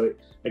industries. So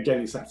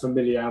again, it's that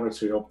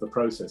familiarity of the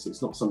process.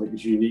 It's not something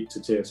that's unique to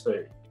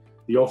TSB.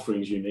 The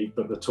offering's unique,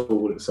 but the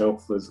tool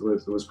itself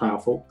was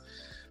powerful.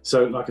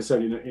 So like I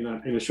said,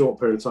 in a short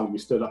period of time, we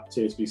stood up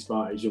TSB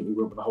Smart Agent. We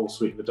went with the whole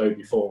suite of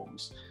Adobe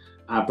Forms.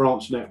 Our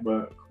branch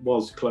network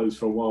was closed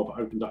for a while, but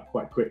opened up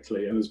quite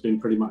quickly and has been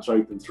pretty much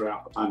open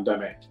throughout the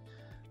pandemic,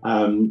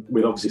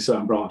 with obviously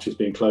certain branches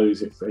being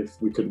closed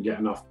if we couldn't get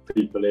enough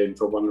people in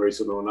for one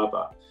reason or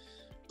another.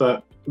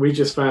 But we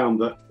just found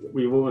that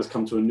we've almost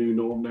come to a new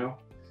norm now.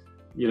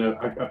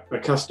 A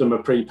customer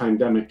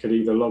pre-pandemic could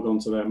either log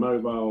onto their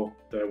mobile,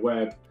 their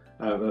web,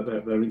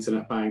 their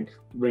internet bank,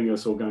 ring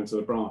us or go into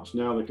the branch.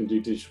 Now they can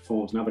do digital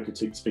forms. Now they can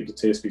speak to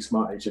TSB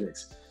Smart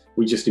Agent.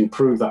 We just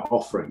improve that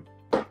offering.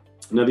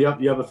 Now,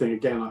 the other thing,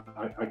 again,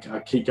 I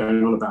keep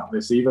going on about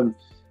this, even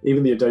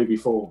the Adobe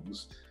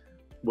Forms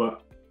were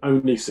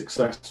only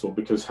successful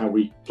because how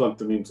we plugged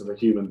them into the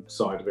human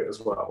side of it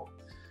as well.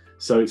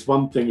 So it's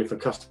one thing if a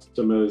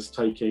customer's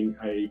taking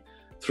a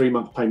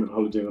 3-month payment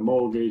holiday on a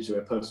mortgage,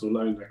 their personal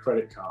loan, their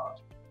credit card,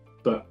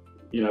 but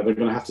they're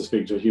going to have to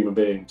speak to a human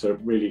being to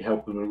really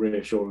help them and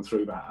reassure them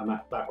through that. And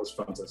that was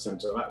front and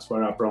centre. That's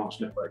where our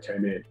branch network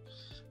came in.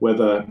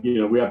 Whether,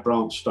 we had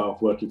branch staff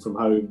working from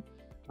home,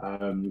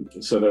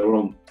 so they were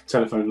on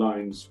telephone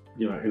lines,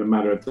 in a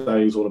matter of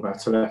days. All of our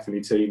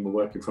telephony team were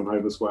working from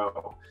home as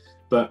well,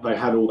 but they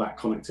had all that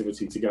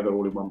connectivity together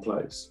all in one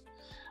place.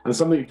 And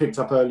something you picked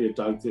up earlier,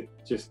 Doug, that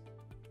just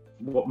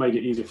what made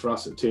it easy for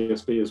us at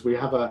TSB is we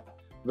have a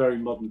very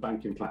modern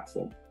banking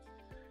platform.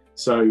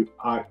 So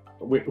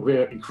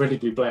we're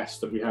incredibly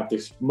blessed that we have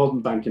this modern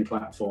banking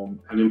platform,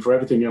 and then for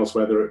everything else,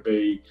 whether it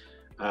be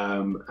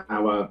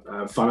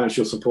our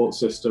financial support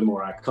system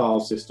or our car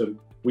system,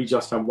 we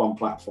just have one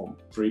platform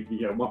for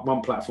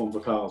one platform for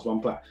cars.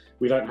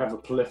 We don't have a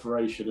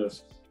proliferation of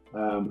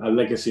a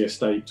legacy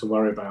estate to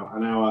worry about,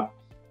 and our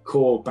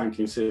core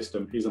banking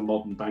system is a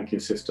modern banking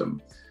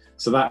system.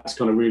 So that's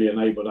kind of really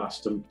enabled us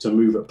to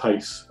move at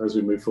pace as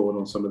we move forward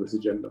on some of this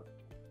agenda.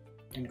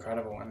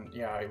 Incredible, and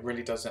yeah, it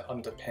really does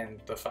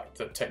underpin the fact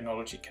that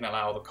technology can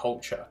allow the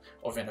culture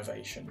of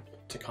innovation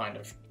to kind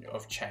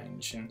of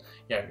change. And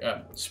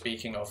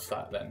speaking of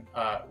that, then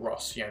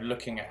Ross,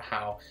 looking at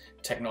how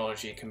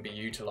technology can be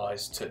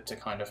utilised to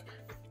kind of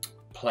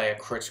play a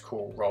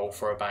critical role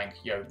for a bank,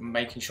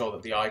 making sure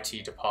that the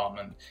IT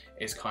department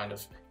is kind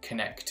of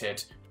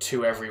connected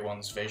to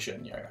everyone's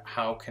vision.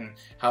 How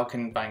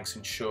can banks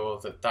ensure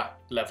that that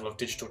level of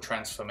digital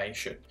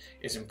transformation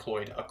is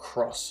employed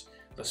across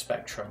the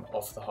spectrum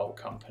of the whole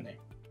company?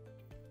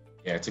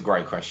 Yeah, it's a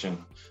great question.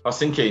 I was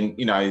thinking,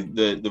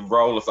 the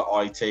role of the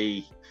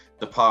IT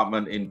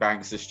department in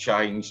banks has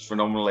changed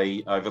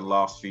phenomenally over the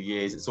last few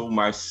years. It's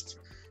almost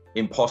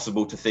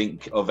impossible to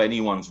think of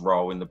anyone's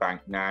role in the bank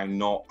now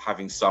not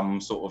having some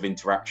sort of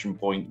interaction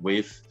point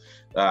with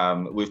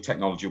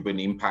technology or being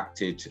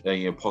impacted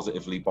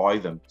positively by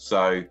them.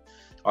 So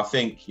I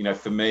think,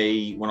 for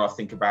me, when I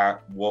think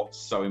about what's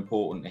so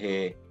important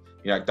here,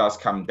 it does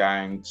come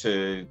down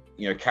to,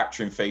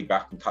 capturing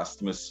feedback and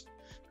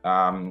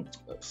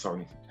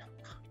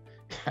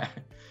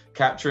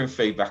capturing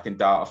feedback and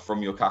data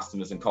from your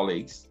customers and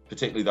colleagues,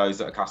 particularly those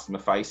that are customer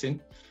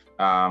facing,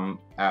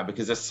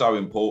 because they're so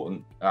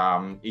important,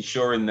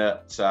 ensuring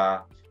that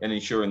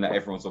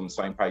everyone's on the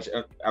same page.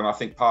 And I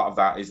think part of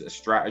that is a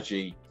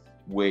strategy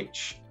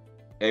which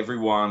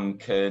everyone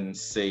can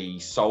see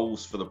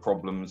solves for the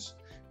problems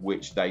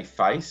which they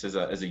face as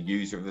a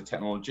user of the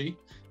technology,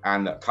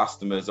 and that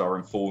customers are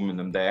informing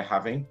them they're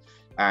having.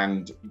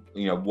 And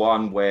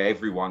one where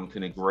everyone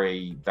can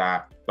agree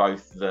that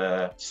both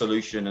the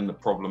solution and the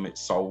problem it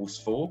solves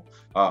for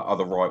are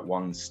the right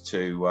ones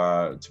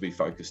to be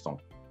focused on.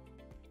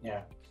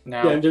 Yeah.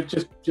 Now, I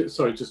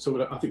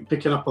think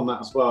picking up on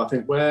that as well, I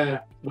think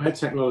where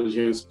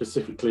technology and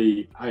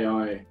specifically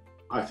AI,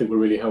 I think we're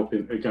really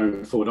helping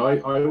going forward.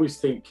 I always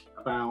think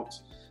about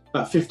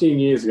 15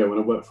 years ago when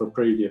I worked for a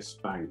previous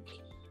bank.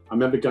 I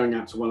remember going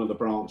out to one of the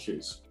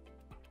branches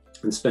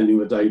and spending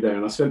the day there.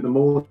 And I spent the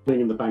morning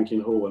in the banking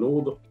hall,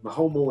 and the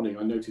whole morning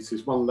I noticed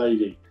this one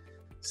lady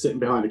sitting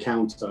behind a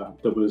counter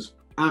that was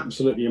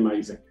absolutely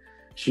amazing.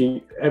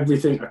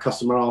 Everything a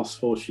customer asked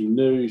for, she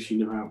knew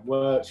how it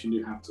worked, she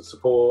knew how to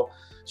support.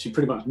 She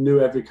pretty much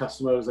knew every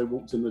customer as they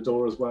walked in the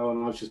door as well.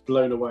 And I was just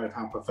blown away at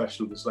how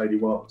professional this lady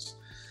was.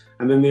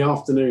 And then the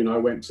afternoon I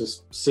went to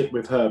sit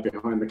with her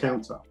behind the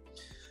counter.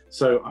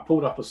 So I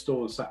pulled up a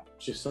stool and sat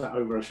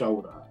over her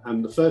shoulder.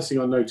 And the first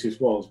thing I noticed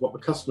was what the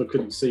customer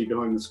couldn't see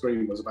behind the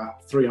screen was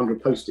about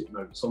 300 Post-it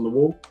notes on the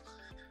wall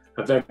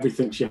of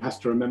everything she has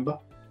to remember.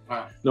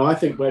 Wow. Now, I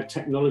think where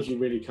technology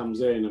really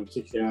comes in, and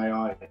particularly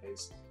AI,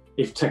 is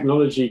if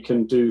technology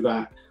can do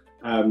that,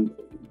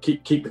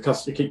 keep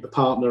the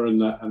partner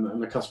and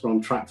the customer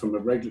on track from a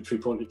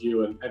regulatory point of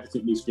view, and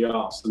everything needs to be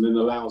asked, and then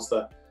allows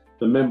the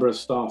member of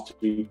staff to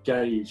be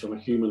engaged on a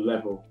human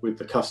level with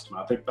the customer,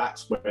 I think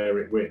that's where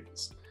it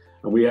wins.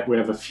 And we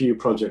have a few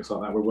projects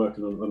like that we're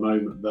working on at the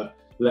moment that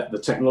let the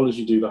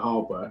technology do the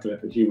hard work, let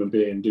the human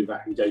being do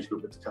that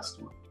engagement with the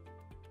customer.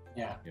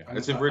 Yeah,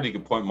 it's a really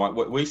good point, Mike.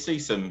 We see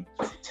some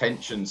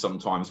tension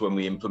sometimes when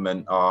we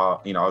implement our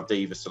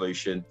Diva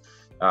solution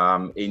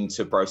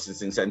into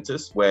processing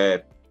centres,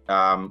 where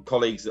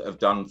colleagues that have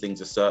done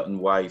things a certain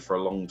way for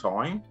a long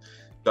time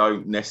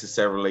don't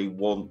necessarily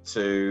want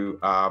to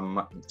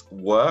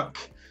work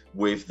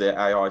with the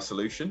AI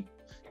solution,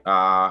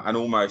 and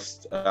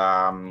almost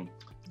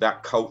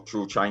that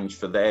cultural change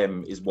for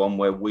them is one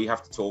where we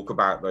have to talk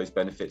about those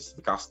benefits to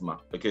the customer,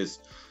 because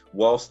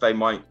whilst they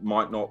might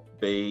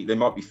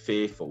be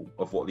fearful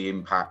of what the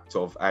impact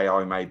of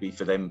AI may be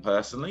for them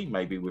personally,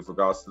 maybe with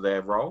regards to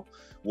their role,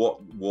 what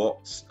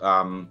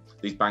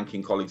these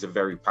banking colleagues are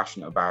very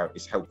passionate about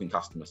is helping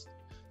customers.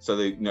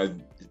 So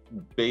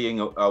being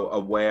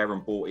aware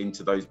and bought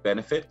into those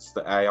benefits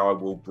that AI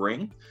will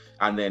bring,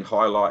 and then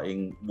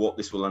highlighting what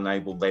this will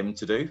enable them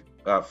to do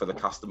for the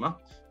customer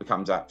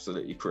becomes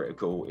absolutely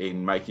critical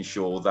in making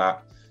sure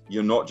that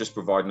you're not just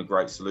providing a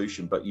great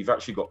solution, but you've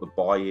actually got the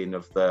buy-in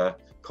of the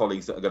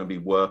colleagues that are going to be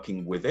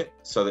working with it,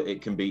 so that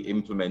it can be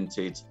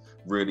implemented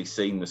really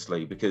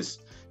seamlessly. Because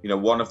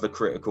one of the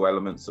critical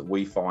elements that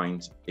we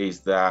find is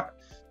that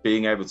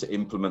being able to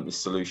implement this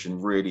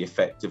solution really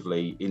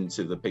effectively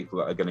into the people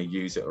that are going to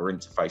use it or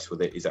interface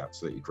with it is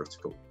absolutely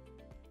critical.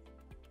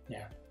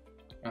 Yeah,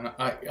 and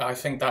I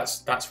think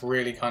that's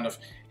really kind of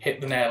hit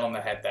the nail on the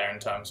head there in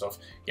terms of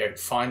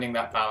finding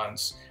that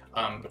balance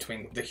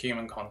between the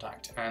human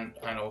contact and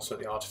also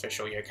the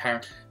artificial,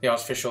 the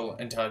artificial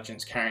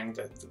intelligence carrying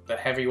the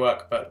heavy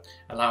work, but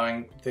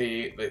allowing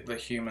the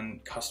human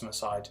customer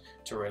side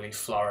to really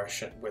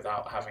flourish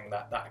without having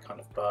that kind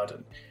of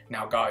burden.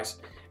 Now, guys,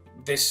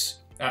 this,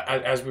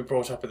 as we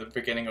brought up at the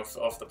beginning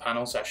of the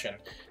panel session,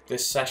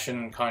 this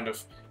session kind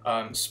of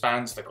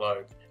spans the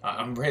globe.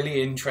 I'm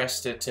really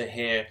interested to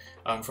hear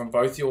from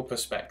both your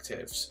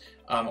perspectives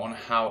on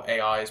how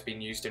AI has been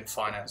used in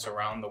finance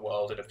around the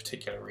world in a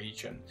particular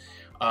region,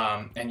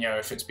 and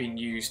if it's been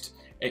used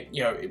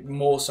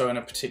more so in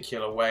a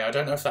particular way. I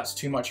don't know if that's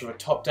too much of a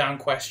top-down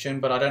question,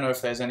 but I don't know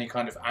if there's any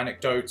kind of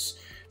anecdotes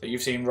that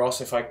you've seen.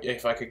 Ross, if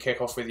I could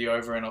kick off with you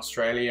over in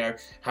Australia, you know,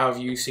 how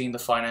have you seen the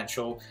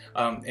financial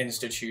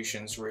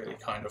institutions really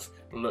kind of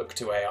look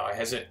to AI?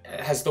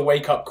 Has the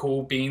wake up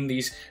call been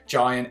these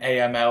giant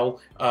AML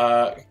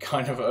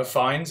kind of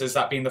fines? Has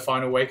that been the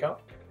final wake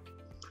up?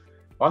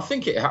 I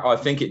think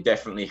it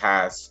definitely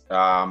has,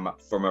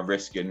 from a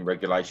risk and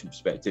regulation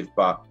perspective.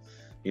 But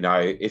you know,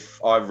 if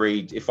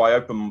I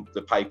open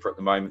the paper at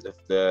the moment,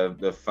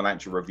 the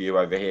Financial Review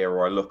over here,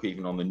 or I look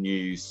even on the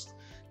news,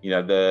 you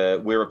know,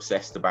 we're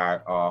obsessed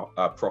about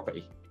our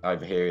property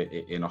over here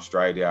in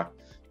Australia.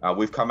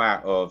 We've come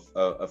out of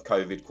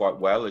COVID quite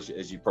well,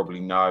 as you probably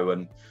know,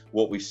 and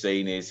what we've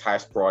seen is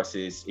house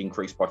prices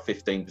increased by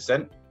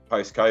 15%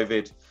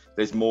 post-COVID.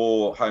 There's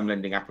more home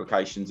lending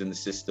applications in the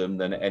system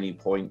than at any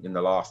point in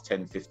the last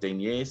 10, 15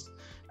 years.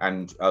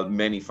 And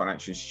many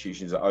financial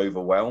institutions are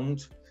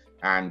overwhelmed.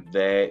 And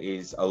there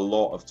is a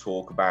lot of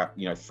talk about,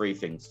 you know, three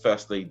things.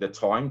 Firstly, the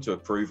time to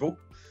approval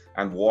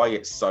and why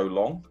it's so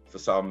long for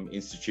some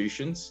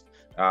institutions,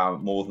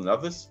 more than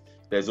others.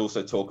 There's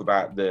also talk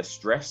about the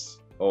stress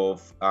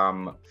of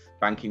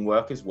banking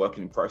workers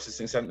working in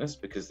processing centres,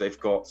 because they've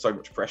got so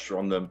much pressure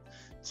on them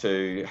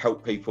to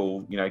help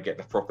people, you know, get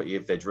the property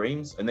of their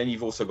dreams. And then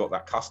you've also got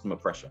that customer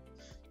pressure.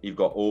 You've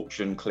got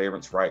auction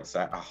clearance rates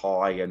that are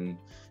high and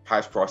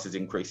house prices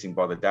increasing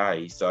by the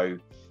day. So,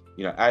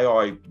 you know,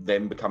 AI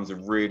then becomes a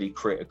really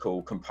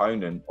critical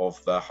component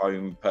of the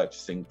home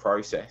purchasing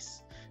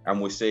process.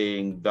 And we're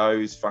seeing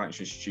those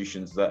financial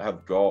institutions that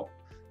have got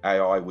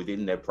AI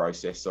within their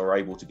process are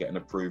able to get an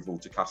approval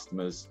to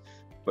customers,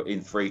 but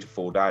in 3 to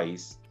 4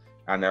 days.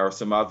 And there are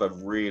some other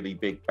really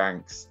big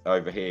banks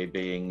over here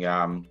being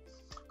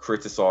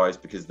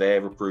criticised because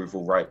their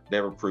approval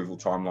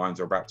timelines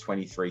are about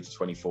 23 to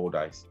 24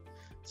 days.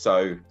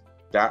 So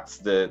that's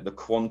the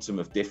quantum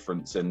of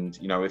difference. And,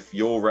 you know, if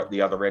you're at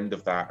the other end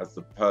of that as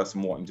the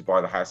person wanting to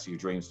buy the house of your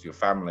dreams for your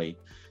family,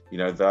 you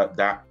know,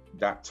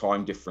 that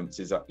time difference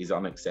is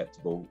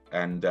unacceptable.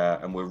 And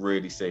we're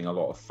really seeing a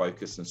lot of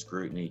focus and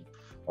scrutiny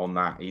on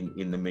that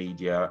in the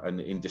media and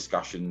in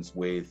discussions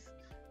with,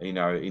 you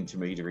know,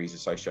 intermediaries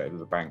associated with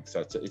the bank.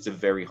 So it's a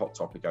very hot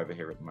topic over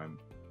here at the moment.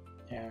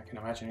 Yeah, I can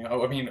imagine.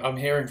 I mean, I'm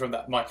hearing from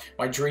that,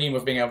 my dream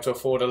of being able to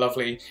afford a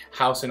lovely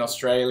house in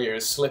Australia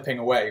is slipping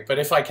away. But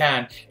if I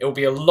can, it'll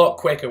be a lot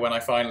quicker when I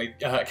finally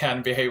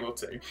can be able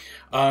to.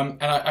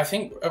 And I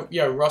think,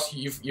 you know, Ross,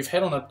 you've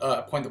hit on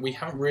a point that we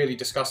haven't really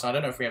discussed. I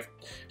don't know if we have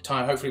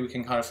time. Hopefully we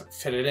can kind of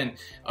fit it in.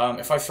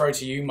 If I throw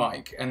to you,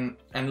 Mike, and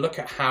look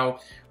at how,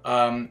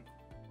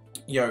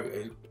 you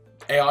know,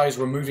 AI is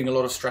removing a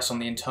lot of stress on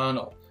the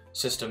internal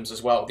systems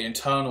as well, the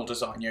internal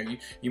design. You know,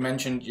 you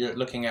mentioned you're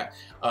looking at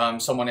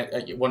someone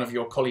one of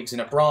your colleagues in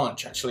a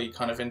branch actually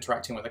kind of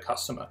interacting with a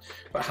customer,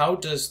 but how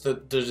does the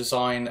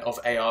design of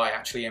AI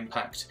actually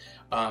impact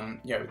you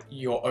know,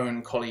 your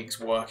own colleagues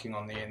working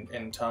on the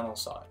internal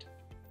side?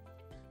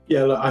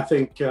 Yeah, look, I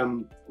think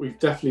we've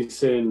definitely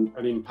seen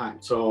an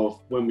impact of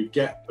when we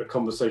get the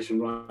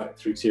conversation right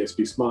through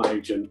TSB Smart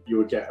Agent, you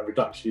would get a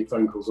reduction in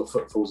phone calls or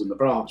footfalls in the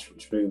branch,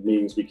 which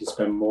means we can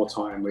spend more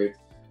time with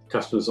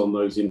customers on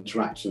those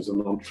interactions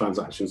and on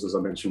transactions, as I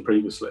mentioned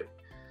previously.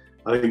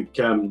 I think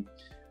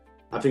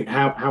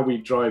how we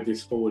drive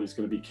this forward is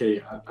going to be key.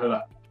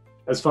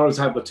 As far as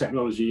how the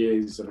technology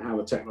is and how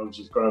the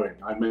technology is growing,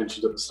 I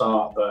mentioned at the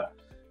start that,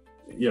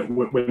 you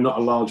know, we're not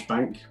a large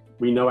bank.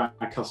 We know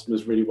our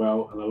customers really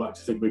well, and I like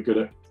to think we're good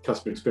at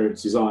customer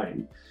experience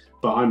design.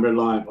 But I'm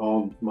reliant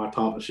on my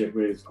partnership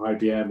with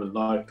IBM and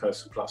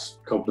LivePerson plus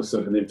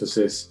Cognizant and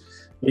Infosys.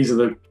 These are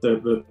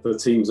the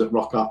teams that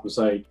rock up and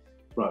say,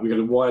 right, we're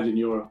going to widen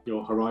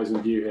your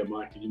horizon view here,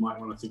 Mike, and you might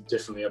want to think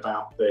differently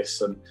about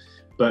this.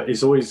 But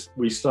it's always,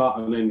 we start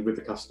and end with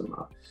the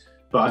customer.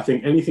 But I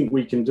think anything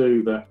we can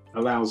do that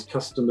allows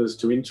customers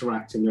to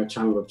interact in their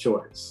channel of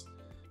choice.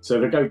 So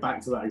if I go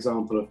back to that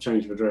example of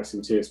change of address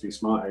in TSB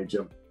Smart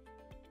Agent,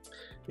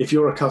 if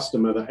you're a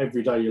customer that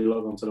every day you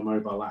log onto the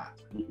mobile app,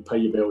 you pay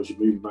your bills, you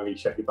move money,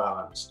 check your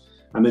balance,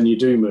 and then you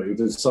do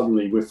move, and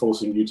suddenly we're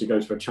forcing you to go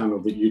to a channel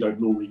that you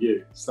don't normally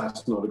use,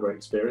 that's not a great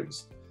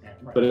experience.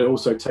 Right. But it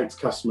also takes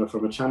customer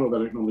from a channel they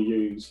don't normally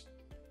use,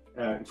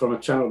 from a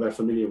channel they're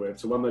familiar with,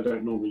 to one they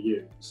don't normally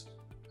use,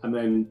 and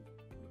then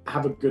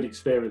have a good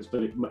experience,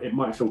 but it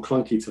might feel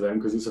clunky to them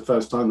because it's the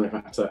first time they've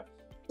had to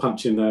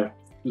punch in their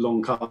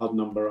long card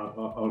number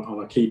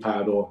on a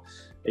keypad or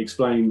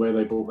explain where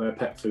they bought their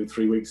pet food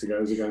 3 weeks ago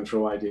as they're going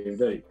through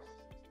ID&D.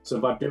 So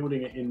by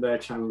building it in their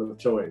channel of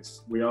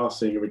choice, we are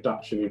seeing a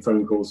reduction in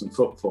phone calls and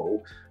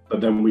footfall, but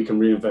then we can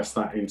reinvest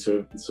that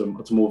into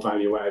some more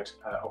value-add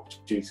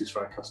opportunities for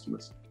our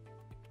customers.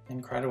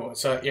 Incredible.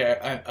 So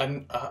yeah,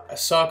 a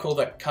circle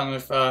that kind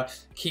of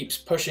keeps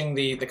pushing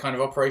the kind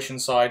of operation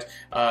side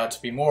to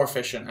be more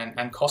efficient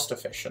and cost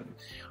efficient.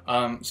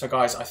 So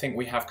guys, I think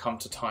we have come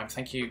to time.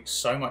 Thank you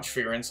so much for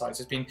your insights.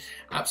 It's been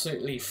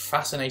absolutely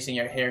fascinating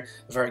here,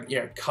 the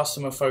very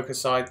customer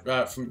focused side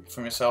from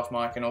yourself,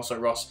 Mike, and also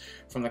Ross,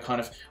 from the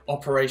kind of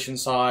operation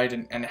side,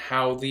 and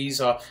how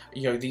these are,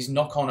 these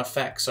knock-on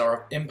effects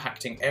are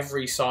impacting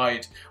every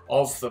side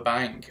of the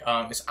bank.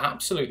 It's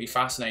absolutely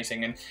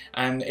fascinating,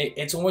 and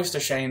it's almost a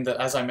shame that,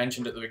 as I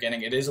mentioned at the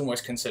beginning, it is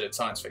almost considered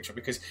science fiction,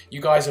 because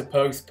you guys have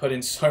both put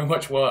in so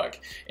much work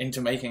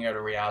into making it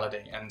a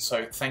reality. And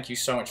so thank you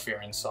so much for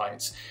your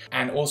insights,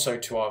 and also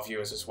to our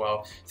viewers as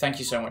well. Thank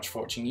you so much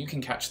for watching. You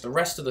can catch the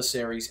rest of the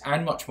series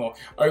and much more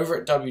over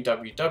at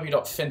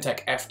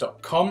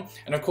www.fintechf.com,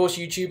 and of course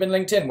YouTube and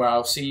LinkedIn, where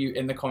I'll see you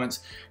in the comments.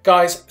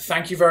 Guys,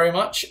 thank you very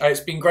much. It's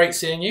been great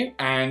seeing you,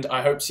 and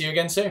I hope to see you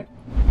again soon.